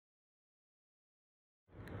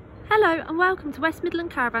Hello and welcome to West Midland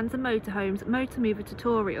Caravans and Motorhomes Motor Mover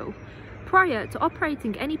tutorial. Prior to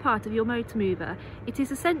operating any part of your motor mover, it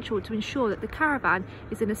is essential to ensure that the caravan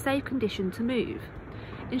is in a safe condition to move.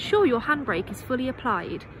 Ensure your handbrake is fully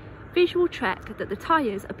applied. Visual check that the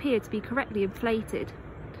tyres appear to be correctly inflated.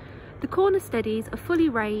 The corner steadies are fully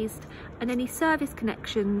raised and any service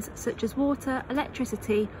connections such as water,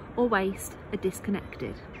 electricity or waste are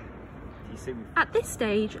disconnected. At this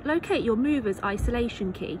stage, locate your mover's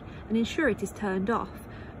isolation key and ensure it is turned off.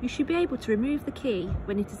 You should be able to remove the key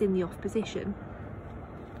when it is in the off position.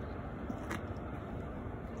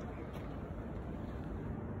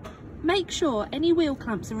 Make sure any wheel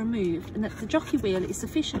clamps are removed and that the jockey wheel is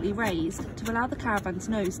sufficiently raised to allow the caravan's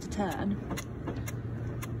nose to turn.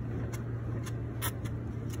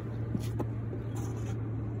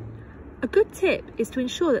 A good tip is to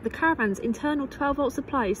ensure that the caravan's internal 12-volt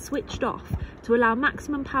supply is switched off to allow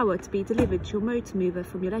maximum power to be delivered to your motor mover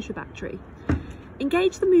from your leisure battery.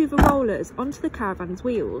 Engage the mover rollers onto the caravan's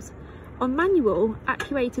wheels. On manual,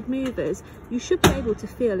 actuated movers, you should be able to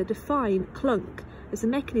feel a defined clunk as the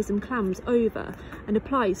mechanism clams over and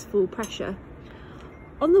applies full pressure.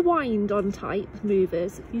 On the wind-on type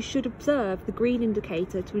movers, you should observe the green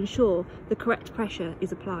indicator to ensure the correct pressure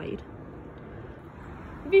is applied.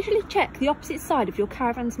 Visually check the opposite side of your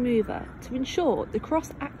caravan's mover to ensure the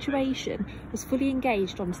cross actuation is fully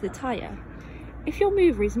engaged onto the tyre. If your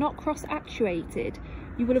mover is not cross actuated,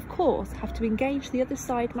 you will of course have to engage the other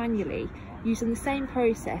side manually using the same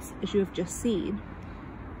process as you have just seen.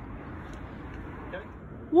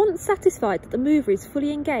 Once satisfied that the mover is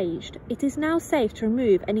fully engaged, it is now safe to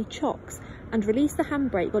remove any chocks and release the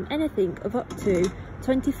handbrake on anything of up to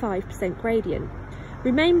 25% gradient.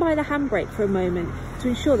 Remain by the handbrake for a moment to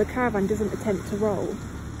ensure the caravan doesn't attempt to roll.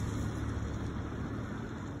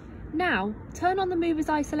 Now, turn on the mover's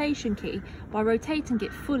isolation key by rotating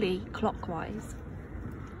it fully clockwise.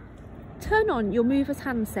 Turn on your mover's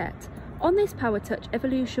handset. On this Power Touch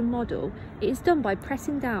Evolution model, it is done by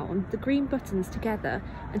pressing down the green buttons together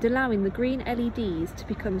and allowing the green LEDs to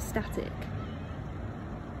become static.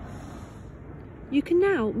 You can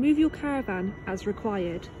now move your caravan as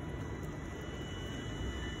required.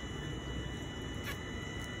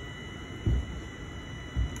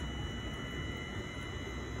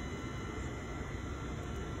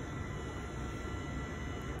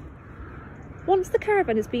 Once the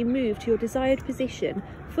caravan has been moved to your desired position,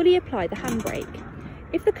 fully apply the handbrake.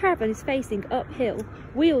 If the caravan is facing uphill,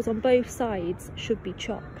 wheels on both sides should be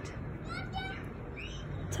chocked.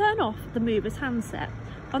 Turn off the mover's handset.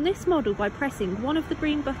 On this model by pressing one of the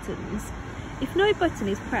green buttons. If no button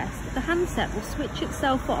is pressed, the handset will switch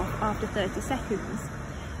itself off after 30 seconds.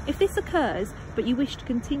 If this occurs, but you wish to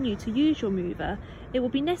continue to use your mover, it will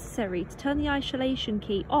be necessary to turn the isolation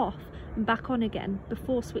key off and back on again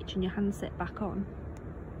before switching your handset back on.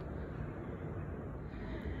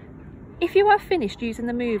 If you have finished using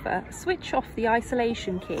the mover, switch off the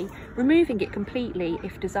isolation key, removing it completely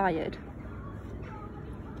if desired.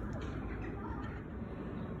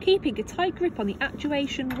 Keeping a tight grip on the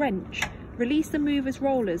actuation wrench, release the mover's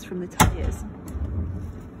rollers from the tyres.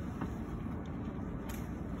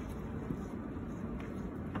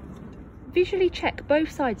 Visually check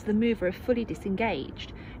both sides of the mover are fully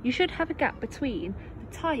disengaged. You should have a gap between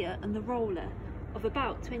the tyre and the roller of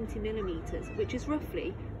about 20mm, which is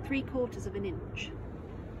roughly 3/4 of an inch.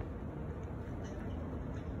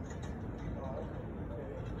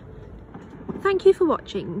 Thank you for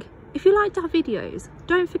watching. If you liked our videos,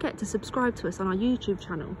 don't forget to subscribe to us on our YouTube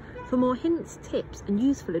channel for more hints, tips and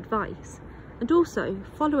useful advice. And also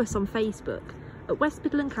follow us on Facebook at West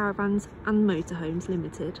Midland Caravans and Motorhomes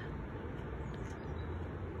Limited.